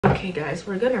Okay guys,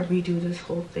 we're gonna redo this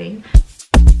whole thing.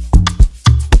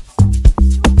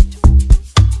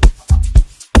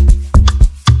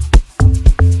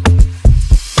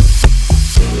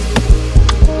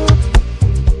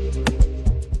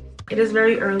 It is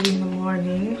very early in the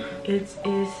morning. It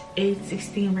is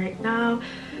 8:16 right now.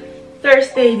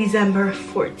 Thursday, December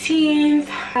 14th.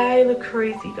 I look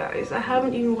crazy, guys. I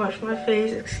haven't even washed my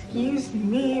face. Excuse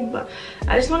me, but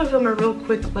I just want to film a real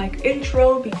quick like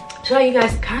intro to let you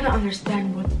guys kind of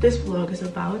understand what this vlog is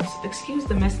about. Excuse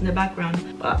the mess in the background,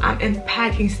 but I'm in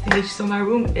packing stage, so my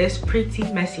room is pretty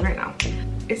messy right now.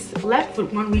 It's left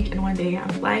with 1 week and 1 day. I'm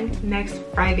flying next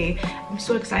Friday. I'm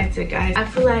so excited, guys. I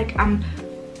feel like I'm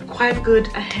quite good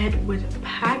ahead with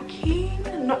packing,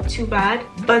 not too bad,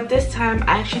 but this time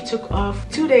I actually took off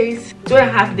 2 days,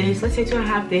 2.5 days, let's say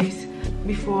 2.5 days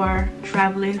before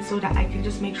traveling, so that I can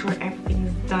just make sure everything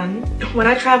is done. When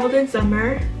I traveled in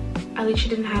summer, I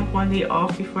literally didn't have 1 day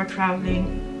off before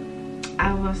traveling.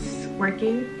 I was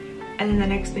working, and then the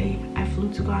next day I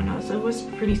flew to Ghana, so it was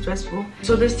pretty stressful.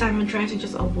 So this time I'm trying to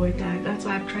just avoid that. That's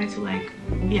why I'm trying to like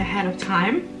be ahead of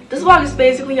time. This vlog is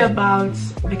basically about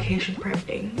vacation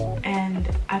prepping, and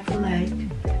I feel like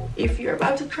if you're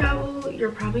about to travel,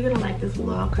 you're probably gonna like this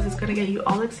vlog because it's gonna get you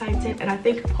all excited and I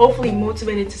think hopefully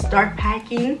motivated to start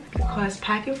packing, because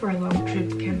packing for a long trip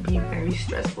can be very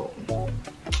stressful.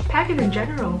 Packing in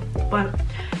general, but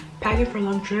packing for a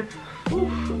long trip,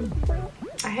 oof,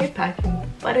 I hate packing.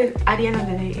 But at the end of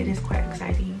the day, it is quite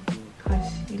exciting because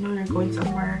you know you're going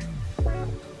somewhere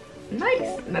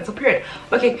nice, and that's a period.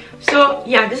 Okay, so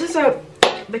yeah, this is a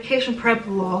vacation prep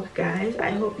vlog, guys.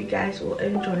 I hope you guys will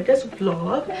enjoy this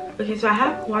vlog. Okay, so I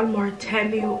have one more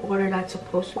Temu order that's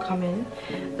supposed to come in,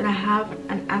 then I have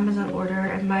an Amazon order.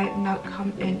 It might not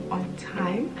come in on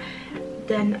time.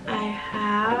 Then I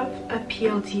have a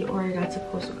PLT order that's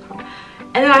supposed to come,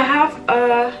 and then I have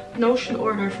a Notion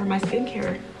order for my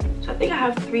skincare. So I think I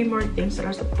have 3 more things that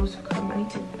are supposed to come. I need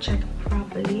to check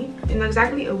properly. In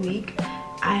exactly a week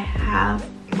I have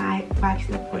my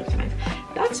vaccine appointment.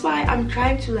 That's why I'm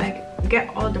trying to like get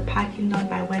all the packing done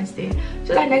by Wednesday,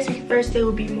 so that next week Thursday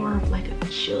will be more of like a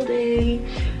chill day.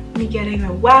 Me getting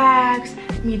a wax,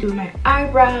 me doing my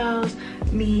eyebrows,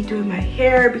 me doing my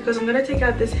hair, because I'm gonna take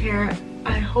out this hair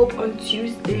I hope on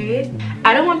Tuesday.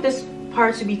 I don't want this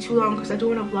part to be too long because I do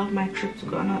want to vlog my trip to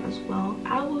Ghana as well.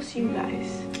 I will see you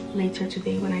guys later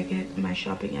today when I get my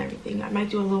shopping and everything. I might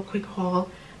do a little quick haul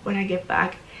when I get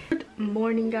back. Good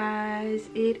morning, guys.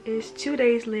 It is 2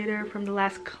 days later from the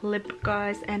last clip,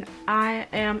 guys, and I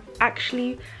am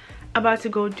actually about to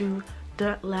go do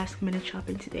the last minute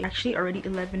shopping today. Actually already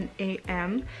 11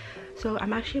 a.m. so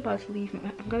I'm actually about to leave.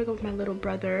 I'm gonna go with my little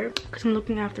brother because I'm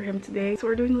looking after him today. So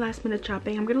we're doing the last minute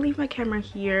shopping. I'm gonna leave my camera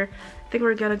here. I think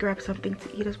we're gonna grab something to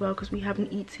eat as well because we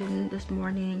haven't eaten this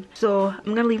morning. So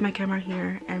I'm gonna leave my camera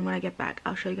here, and when I get back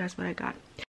I'll show you guys what I got.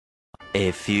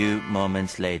 A few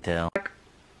moments later.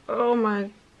 Oh my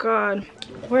god,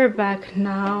 we're back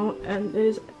now and it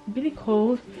is really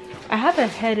cold. I have a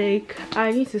headache.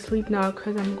 I need to sleep now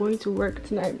because I'm going to work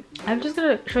tonight. I'm just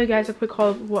gonna show you guys a quick haul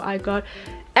of what I got.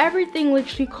 Everything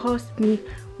literally cost me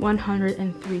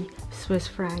 103 Swiss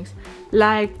francs.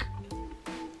 Like,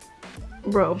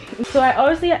 bro. So I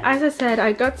obviously, as I said,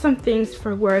 I got some things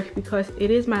for work because it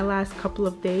is my last couple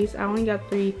of days. I only got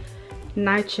 3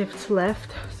 night shifts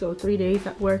left, so 3 days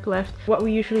at work left. What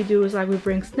we usually do is like we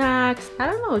bring snacks, I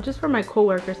don't know, just for my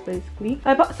co-workers basically.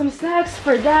 I bought some snacks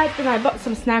for that, and I bought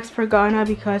some snacks for Ghana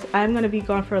because I'm gonna be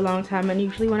gone for a long time, and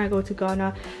usually when I go to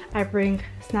Ghana I bring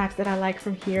snacks that I like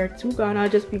from here to Ghana,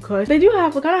 just because they do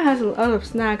have, Ghana has a lot of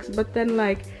snacks, but then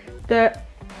like the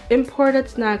imported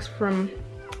snacks from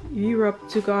Europe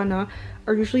to Ghana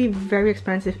are usually very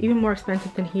expensive, even more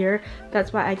expensive than here.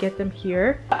 That's why I get them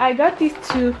here. I got these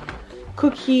 2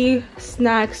 cookie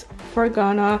snacks for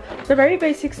Ghana. They're very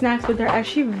basic snacks, but they're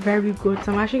actually very good,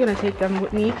 so I'm actually gonna take them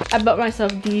with me. I bought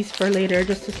myself these for later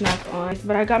just to snack on,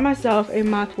 but I got myself a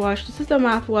mouthwash. This is the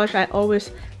mouthwash I always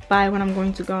buy when I'm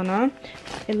going to Ghana.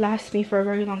 It lasts me for a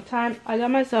very long time. I got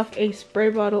myself a spray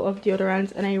bottle of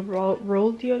deodorants and a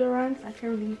rolled deodorant. I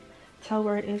can't really tell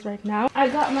where it is right now. I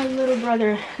got my little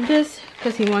brother this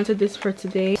because he wanted this for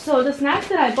today. So the snacks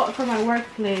that I bought for my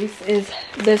workplace is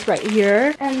this right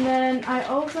here, and then I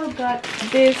also got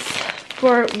this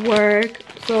for work.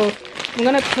 So I'm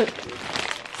gonna put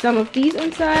some of these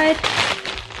inside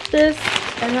this,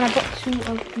 and then I bought 2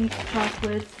 of these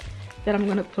chocolates that I'm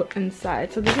gonna put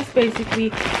inside. So this is basically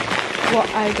what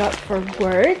I got for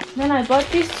work. Then I bought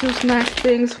these 2 snack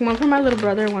things, one for my little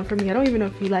brother and one for me. I don't even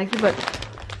know if he likes it, but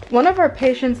one of our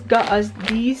patients got us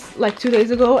these like 2 days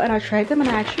ago, and I tried them and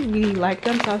I actually really liked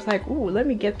them, so I was like, ooh, let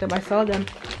me get them. I saw them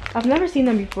I've never seen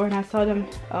them before, and I saw them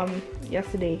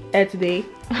today.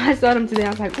 I saw them today. I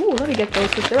was like, ooh, let me get those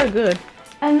because they were good.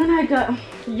 And then I got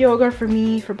yogurt for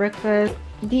me for breakfast,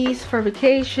 these for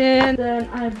vacation. Then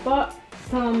I bought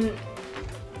some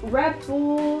Red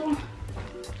Bull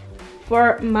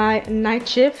for my night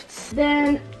shifts.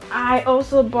 Then I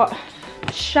also bought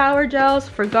shower gels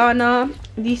for Ghana.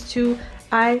 These two,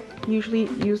 I usually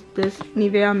use this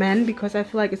Nivea Men because I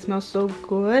feel like it smells so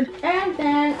good. And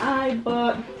then I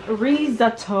bought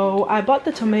risotto. I bought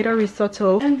the tomato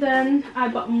risotto. And then I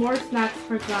bought more snacks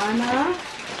for Ghana.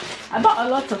 I bought a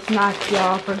lot of snacks,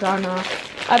 y'all, for Ghana.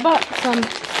 I bought some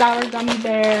sour gummy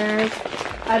bears.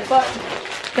 I bought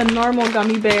the normal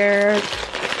gummy bears.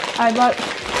 I bought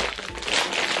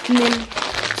Nim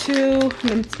 2,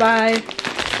 Nim 5.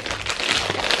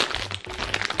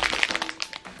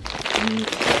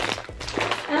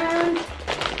 And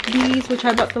these, which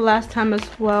I bought the last time as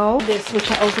well. This,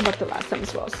 which I also bought the last time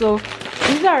as well. So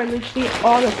these are literally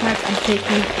all the snacks I'm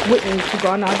taking with me to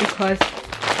Ghana because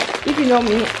if you know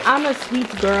me, I'm a sweet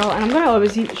girl and I'm gonna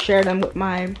always share them with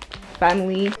my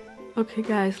family. Okay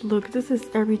guys, look, this is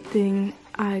everything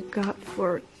I got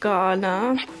for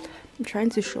Ghana. I'm trying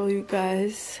to show you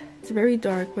guys. It's very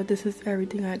dark, but this is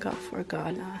everything I got for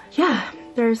Ghana. Yeah,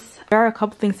 there are a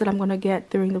couple things that I'm gonna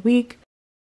get during the week.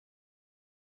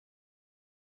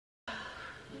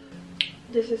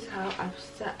 This is how I've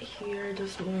sat here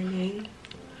this morning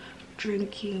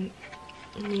drinking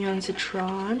neon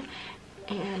citron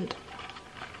and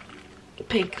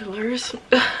painkillers.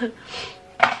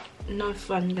 Not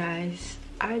fun, guys.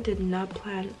 I did not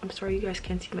plan. I'm sorry you guys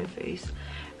can't see my face.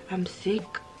 I'm sick.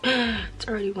 It's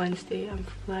already Wednesday. I'm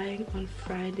flying on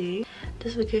Friday.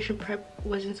 This vacation prep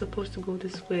wasn't supposed to go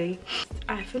this way.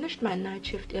 I finished my night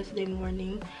shift yesterday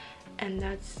morning, and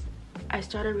I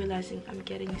started realizing I'm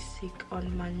getting sick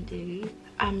on Monday.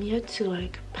 I'm yet to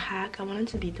like pack. I wanted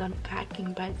to be done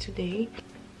packing by today.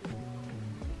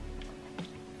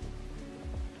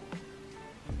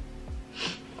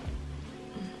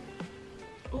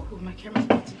 Oh, my camera's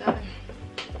about to die.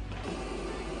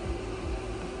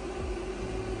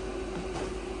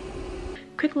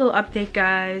 Quick little update,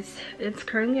 guys. It's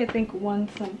currently, I think, 1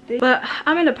 something, but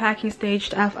I'm in the packing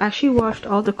stage. I've actually washed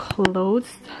all the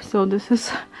clothes, so this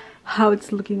is how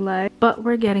it's looking like, but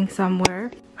we're getting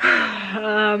somewhere.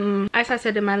 As I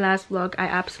said in my last vlog, I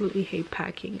absolutely hate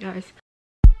packing, guys.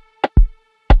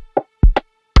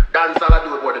 Dance all I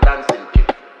do about the dancing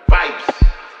kid. Vibes.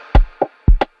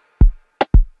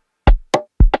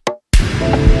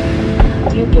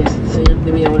 Dear guests, I am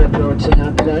the Leona George and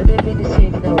I'm glad I've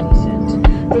initiated our descent.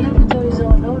 The lavatories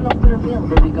are no longer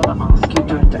available. We're gonna ask you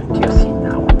to return to your seat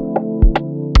now.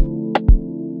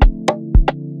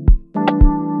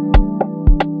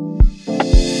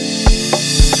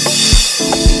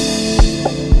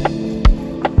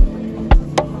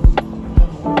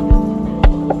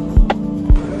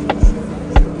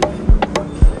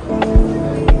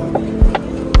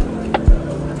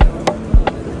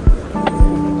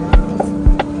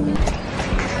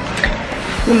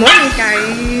 Good morning,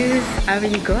 guys. How are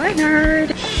you going, nerd?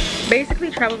 Basically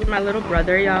traveled with my little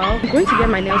brother, y'all. I'm going to get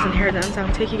my nails and hair done, so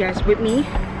I'll take you guys with me.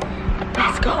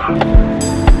 Let's go.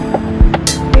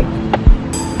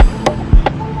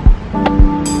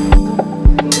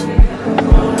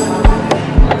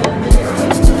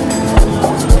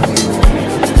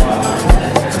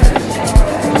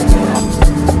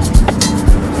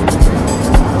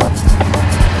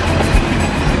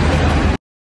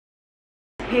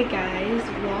 Hey guys,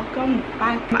 welcome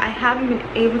back. I haven't been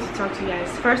able to talk to you guys.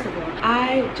 First of all,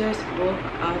 I just woke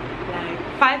up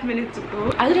like 5 minutes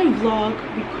ago. I didn't vlog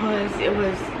because it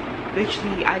was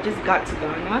literally, I just got to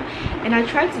Ghana and I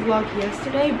tried to vlog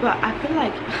yesterday, but I feel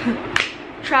like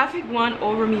traffic won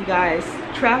over me, guys.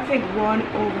 Traffic won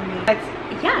over me. But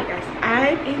yeah, guys,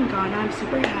 I'm in Ghana. I'm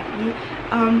super happy.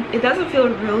 It doesn't feel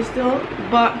real still,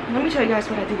 but let me show you guys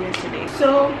what I did yesterday.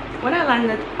 So when I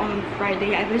landed on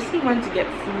Friday, I basically went to get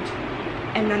food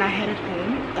and then I headed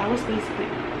home. That was basically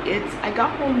it. I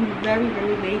got home very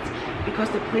late because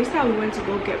the place that we went to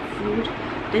go get food,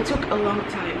 they took a long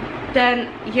time. Then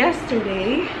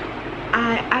yesterday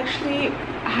I actually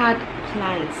had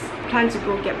plans to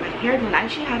go get my hair done. I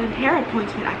actually had a hair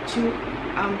appointment at 2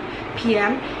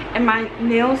 p.m. and my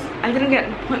nails, I didn't get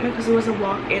an appointment because it was a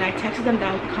walk-in. I texted them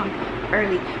that I would come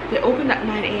early. They opened at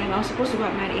 9 a.m. I was supposed to go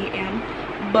at 9 a.m.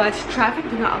 but traffic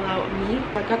did not allow me.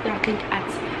 I got there I think at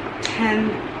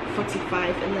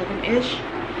 10:45, 11-ish,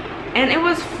 and it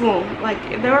was full. Like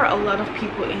there were a lot of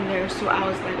people in there, so I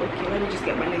was like, okay, let me just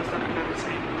get my nails done another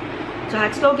time. So I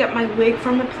had to go get my wig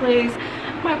from the place.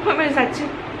 My appointment is at 2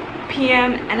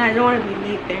 p.m. and I don't want to be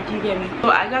late there. Do you get me? So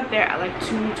I got there at like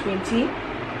 2:20,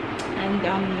 and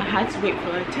I had to wait for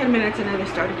like 10 minutes, and then they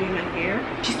started doing my hair.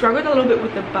 She struggled a little bit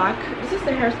with the back. This is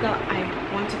the hairstyle I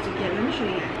wanted to get. Let me show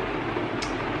you.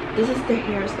 This is the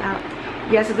hairstyle.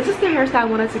 Yeah, so this is the hairstyle I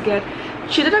wanted to get.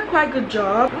 She did a quite good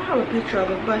job. I don't have a picture of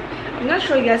it, but I'm gonna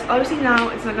show you guys. Obviously now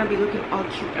it's not gonna be looking all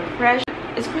cute and fresh.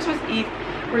 It's Christmas Eve.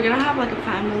 We're gonna have like a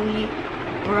family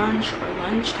brunch or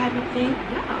lunch type of thing.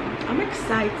 Yeah, I'm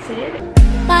excited.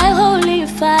 My holy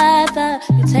father,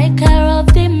 you take care of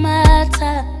the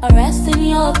matter. I rest in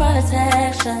your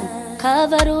protection,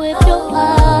 covered with your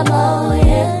armor,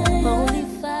 yeah. Holy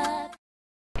Father.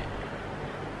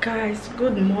 Guys,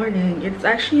 good morning. It's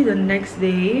actually the next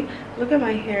day. Look at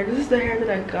my hair. This is the hair that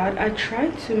I got. I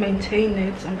tried to maintain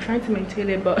it. I'm trying to maintain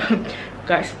it, but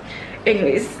guys,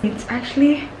 anyways, it's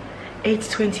actually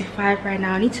 8:25 right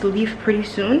now. I need to leave pretty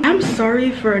soon. I'm sorry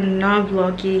for not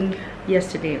vlogging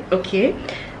yesterday, okay?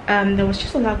 There was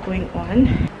just a lot going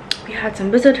on. We had some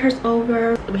visitors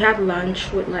over. We had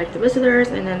lunch with like the visitors,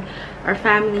 and then our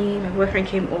family, my boyfriend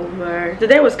came over. The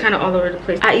day was kind of all over the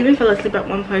place. I even fell asleep at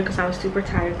one point because I was super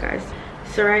tired, guys.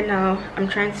 So right now I'm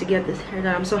trying to get this hair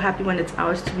done. I'm so happy when it's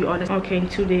ours, to be honest. Okay, in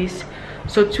 2 days,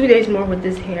 so 2 days more with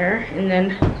this hair, and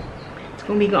then it's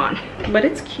gonna be gone. But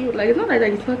it's cute. Like, it's not like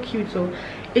it's not cute, so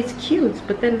it's cute,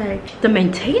 but then like the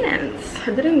maintenance,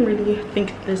 I didn't really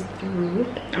think this through.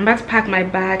 I'm about to pack my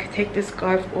bag, take this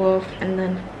scarf off, and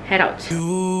then head out.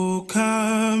 You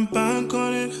can bank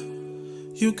on it,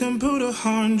 you can put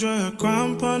 100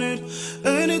 grand on it.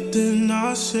 Anything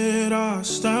I said, I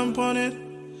stamp on it.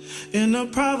 In a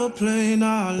private plane,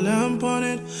 I lamp on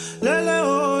it. Lele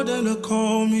oh, they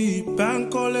call me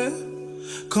Bankole,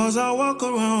 cause I walk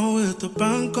around with the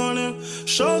bank on him.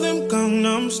 Show them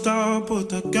Gangnam Style, put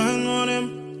the gang on him.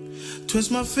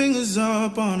 Twist my fingers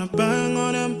up on a bang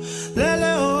on him.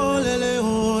 Lele oh,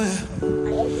 yeah.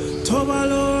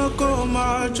 Tobalo go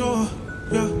macho,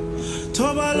 yeah.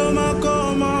 Tobalo ma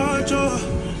go macho,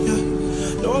 yeah.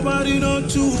 Nobody know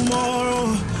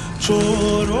tomorrow.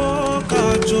 Choro ka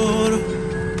choro.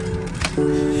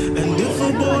 And if a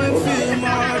boy feel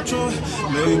macho,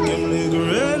 make him look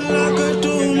red like a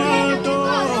tomato.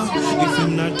 If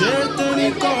him not dead, then he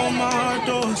come out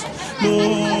us. No,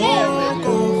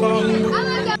 go found.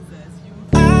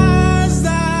 As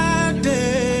that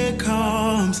day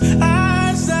comes,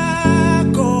 as I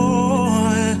go,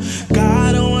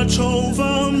 God watch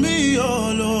over me,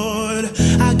 oh Lord.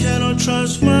 I cannot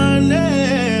trust my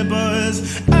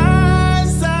neighbors.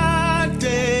 As that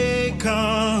day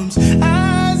comes,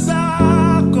 as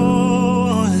I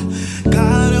go,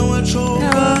 God watch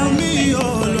over me,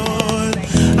 oh Lord.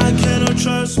 I cannot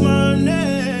trust my neighbor.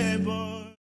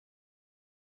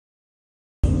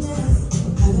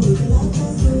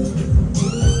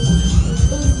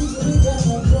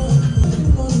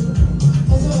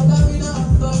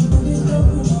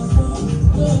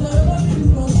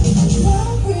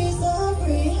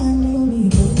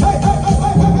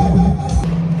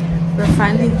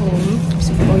 Finally home.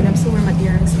 I'm still wearing my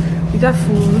earrings. We got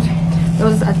food. It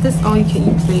was at this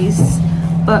all-you-can-eat place,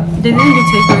 but they didn't do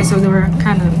takeaway, so they were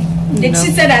kind of. They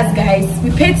cheated us, guys. We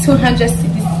paid 200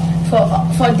 cedis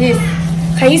for this.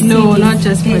 Can you see? No, this? not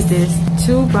just for this.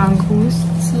 2 bankus.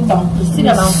 2 bankus. See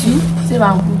the banku. See the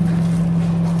banku.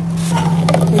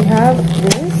 We have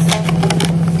this.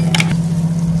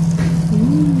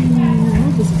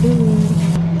 This is good.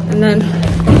 And then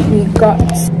we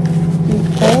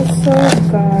also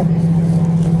got,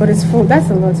 but it's full. That's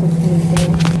a lot of food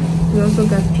though. We also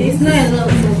got this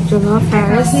jollof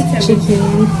rice,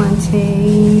 chicken,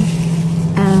 plantain.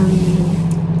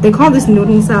 They call this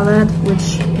noodle salad,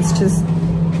 which is just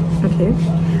okay.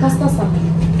 Pasta salad.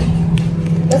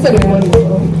 That's a good one.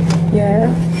 Yeah.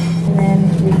 And then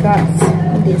we got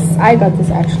this. I got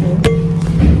this actually.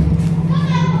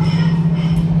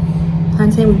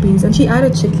 Plantain with beans, and she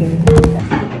added chicken.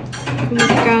 Look,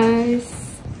 guys.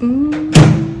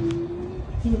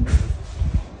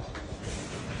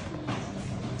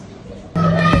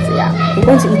 So yeah, we're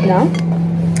going to eat now,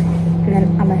 and then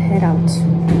I'm gonna head out.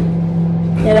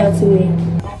 Head out to me.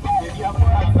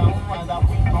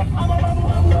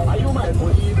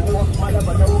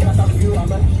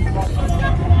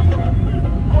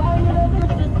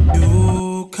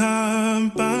 You can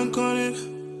bank on it,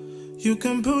 you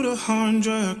can put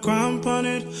 100 grand on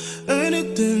it.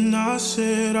 Anything I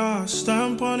said, I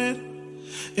stamp on it.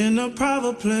 In a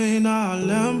private plane, I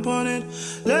lamp on it.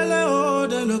 Lele oh,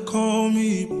 they call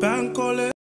me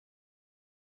Bankole.